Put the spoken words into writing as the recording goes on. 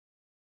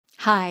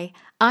Hi,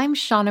 I'm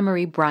Shauna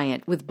Marie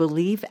Bryant with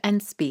Believe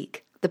and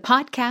Speak, the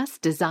podcast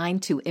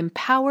designed to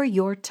empower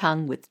your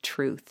tongue with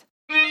truth.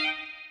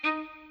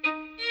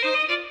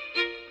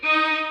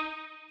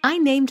 I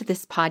named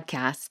this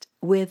podcast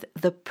with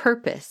the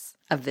purpose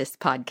of this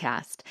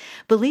podcast.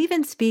 Believe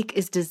and Speak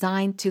is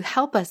designed to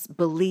help us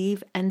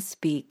believe and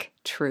speak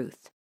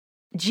truth.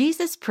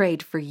 Jesus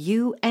prayed for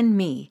you and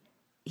me.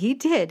 He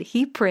did.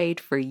 He prayed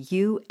for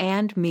you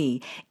and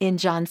me in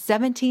John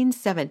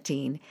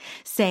 17:17,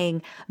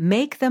 saying,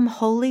 "Make them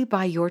holy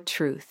by your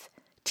truth.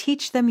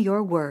 Teach them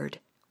your word,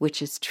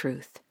 which is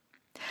truth."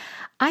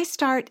 I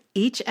start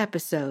each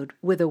episode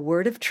with a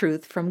word of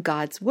truth from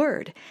God's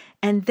word,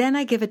 and then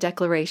I give a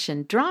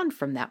declaration drawn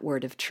from that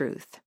word of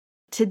truth.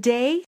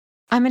 Today,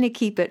 I'm going to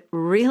keep it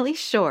really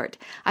short.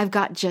 I've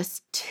got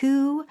just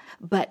 2,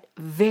 but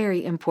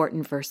very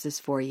important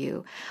verses for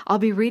you. I'll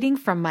be reading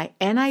from my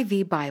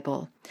NIV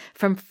Bible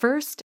from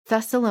 1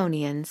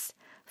 Thessalonians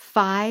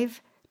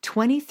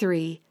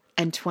 5:23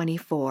 and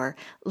 24.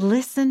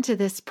 Listen to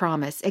this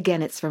promise.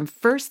 Again, it's from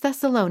 1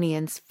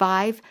 Thessalonians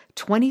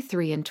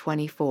 5:23 and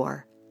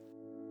 24.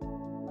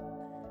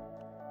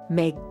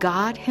 May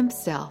God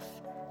Himself,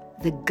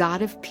 the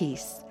God of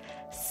peace,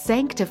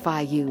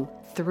 sanctify you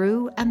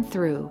through and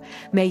through.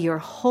 May your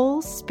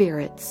whole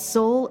spirit,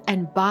 soul,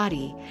 and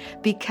body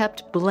be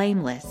kept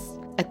blameless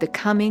at the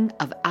coming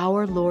of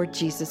our Lord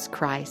Jesus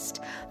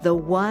Christ. The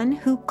one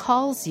who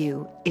calls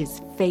you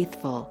is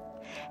faithful,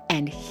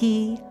 and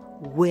He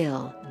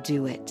will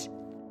do it.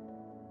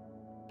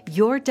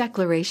 Your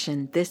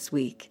declaration this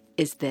week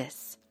is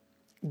this: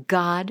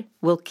 God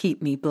will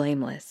keep me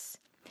blameless.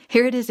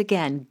 Here it is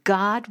again.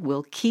 God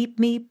will keep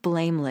me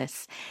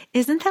blameless.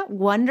 Isn't that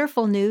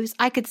wonderful news?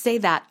 I could say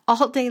that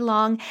all day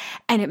long,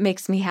 and it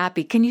makes me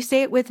happy. Can you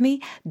say it with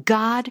me?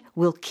 God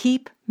will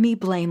keep me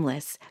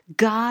blameless.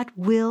 God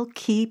will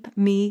keep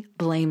me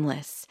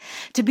blameless.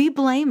 To be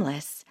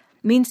blameless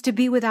means to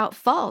be without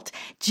fault.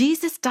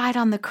 Jesus died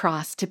on the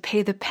cross to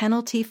pay the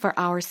penalty for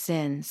our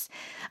sins.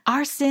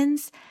 Our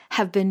sins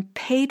have been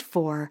paid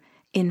for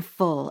in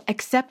full.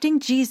 Accepting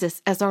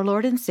Jesus as our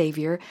Lord and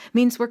Savior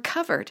means we're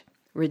covered,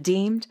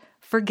 redeemed,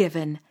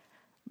 forgiven,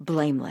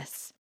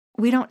 blameless.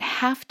 We don't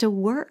have to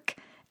work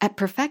at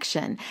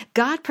perfection.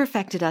 God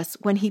perfected us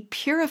when He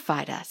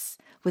purified us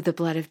with the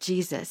blood of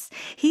Jesus.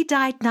 He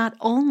died not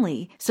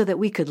only so that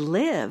we could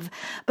live,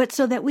 but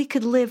so that we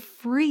could live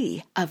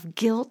free of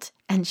guilt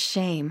and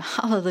shame.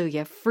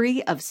 Hallelujah.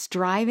 Free of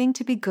striving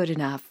to be good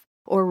enough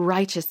or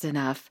righteous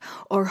enough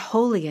or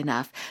holy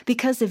enough.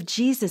 Because of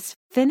Jesus'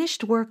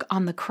 finished work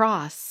on the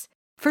cross,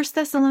 1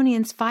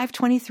 Thessalonians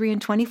 5:23 and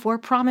 24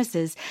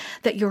 promises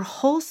that your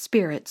whole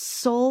spirit,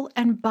 soul,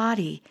 and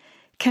body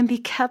can be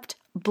kept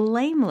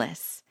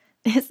blameless.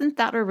 Isn't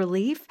that a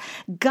relief?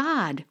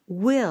 God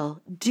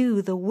will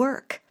do the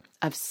work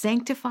of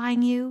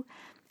sanctifying you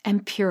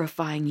and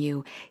purifying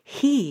you.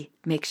 He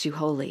makes you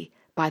holy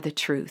by the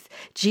truth.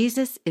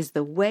 Jesus is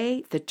the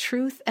way, the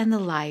truth, and the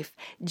life.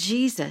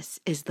 Jesus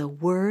is the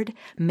Word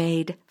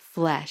made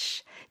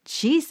flesh.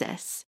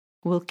 Jesus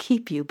will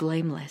keep you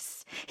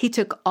blameless. He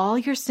took all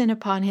your sin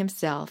upon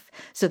Himself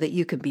so that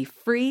you can be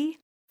free,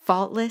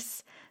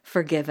 faultless,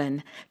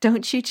 forgiven.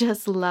 Don't you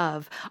just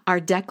love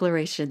our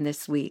declaration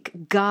this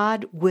week?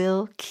 God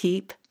will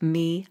keep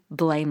me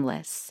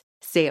blameless.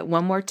 Say it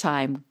one more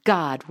time.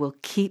 God will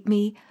keep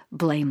me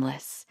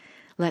blameless.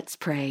 Let's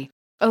pray.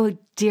 Oh,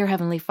 dear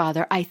Heavenly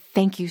Father, I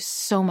thank you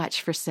so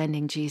much for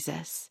sending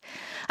Jesus.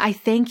 I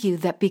thank you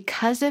that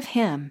because of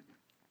Him,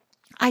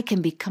 I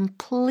can be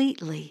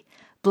completely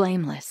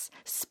blameless,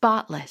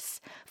 spotless,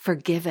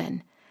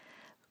 forgiven.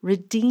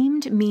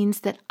 Redeemed means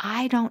that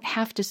I don't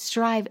have to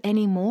strive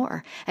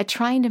anymore at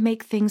trying to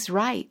make things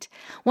right.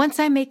 Once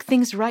I make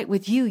things right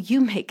with you, you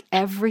make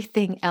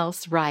everything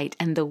else right.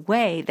 And the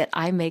way that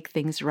I make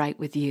things right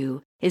with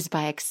you is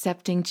by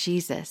accepting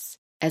Jesus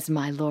as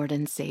my Lord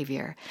and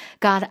Savior.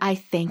 God, I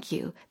thank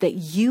you that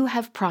you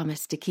have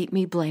promised to keep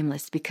me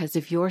blameless because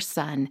of your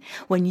Son.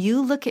 When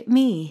you look at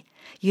me,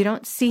 you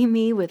don't see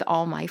me with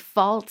all my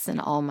faults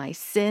and all my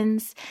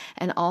sins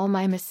and all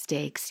my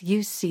mistakes.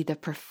 You see the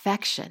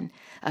perfection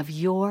of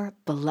your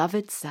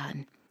beloved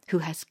Son who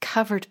has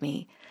covered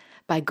me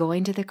by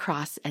going to the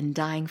cross and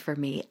dying for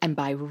me. And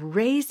by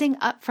raising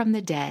up from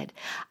the dead,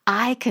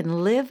 I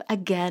can live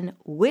again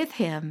with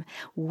Him,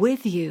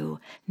 with you,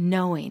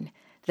 knowing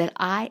that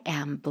I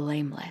am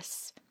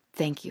blameless.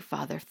 Thank you,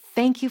 Father.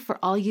 Thank you for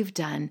all you've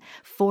done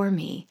for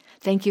me.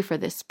 Thank you for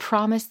this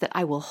promise that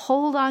I will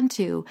hold on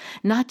to,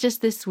 not just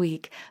this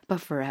week,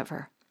 but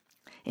forever.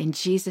 In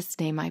Jesus'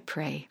 name I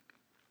pray.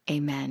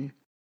 Amen.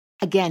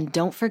 Again,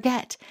 don't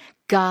forget,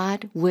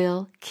 God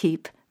will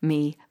keep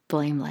me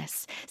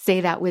blameless.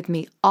 Say that with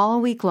me all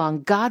week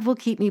long. God will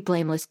keep me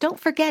blameless. Don't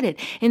forget it.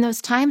 In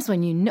those times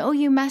when you know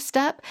you messed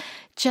up,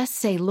 just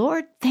say,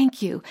 Lord,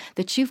 thank you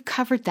that you've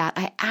covered that.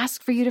 I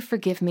ask for you to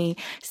forgive me.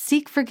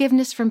 Seek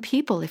forgiveness from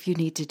people if you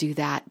need to do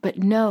that. But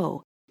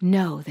know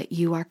that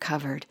you are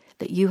covered,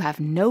 that you have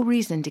no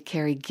reason to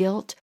carry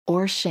guilt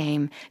or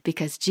shame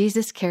because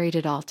Jesus carried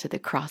it all to the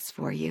cross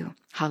for you.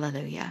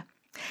 Hallelujah.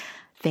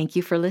 Thank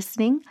you for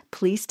listening.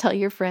 Please tell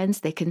your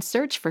friends they can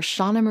search for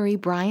Shauna Marie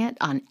Bryant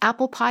on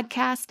Apple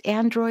Podcast,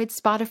 Android,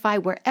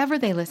 Spotify, wherever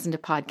they listen to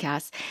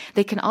podcasts.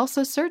 They can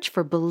also search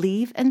for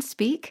Believe and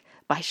Speak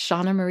by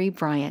Shauna Marie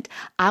Bryant.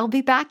 I'll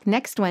be back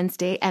next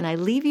Wednesday, and I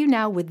leave you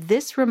now with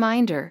this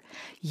reminder.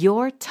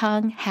 Your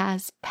tongue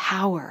has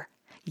power.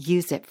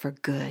 Use it for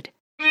good.